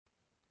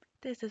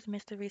This is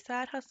Mystery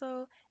Side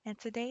Hustle, and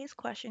today's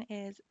question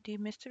is: do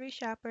mystery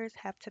shoppers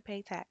have to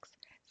pay tax?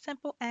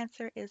 Simple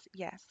answer is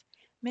yes.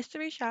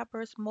 Mystery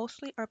shoppers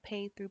mostly are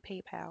paid through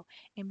PayPal,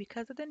 and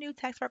because of the new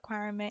tax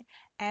requirement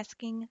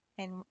asking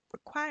and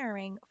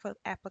requiring for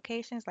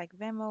applications like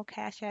Venmo,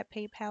 Cash App,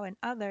 PayPal, and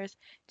others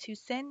to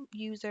send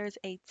users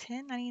a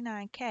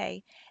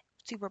 1099-K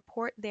to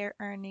report their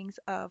earnings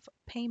of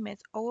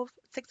payments of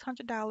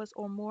 $600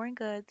 or more in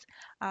goods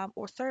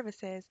or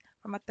services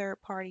from a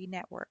third party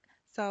network.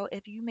 So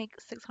if you make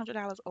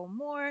 $600 or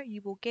more,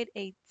 you will get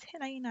a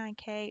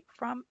 1099-K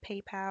from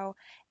PayPal,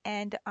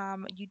 and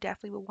you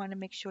definitely will want to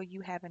make sure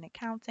you have an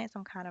accountant,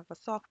 some kind of a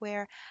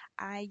software.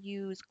 I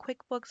use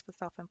QuickBooks for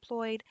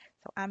self-employed,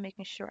 so I'm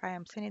making sure I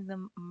am sending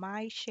them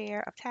my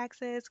share of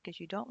taxes because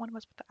you don't want to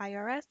mess with the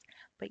IRS.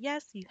 But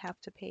yes, you have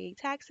to pay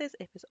taxes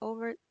if it's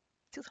over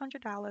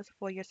 $600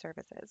 for your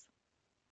services.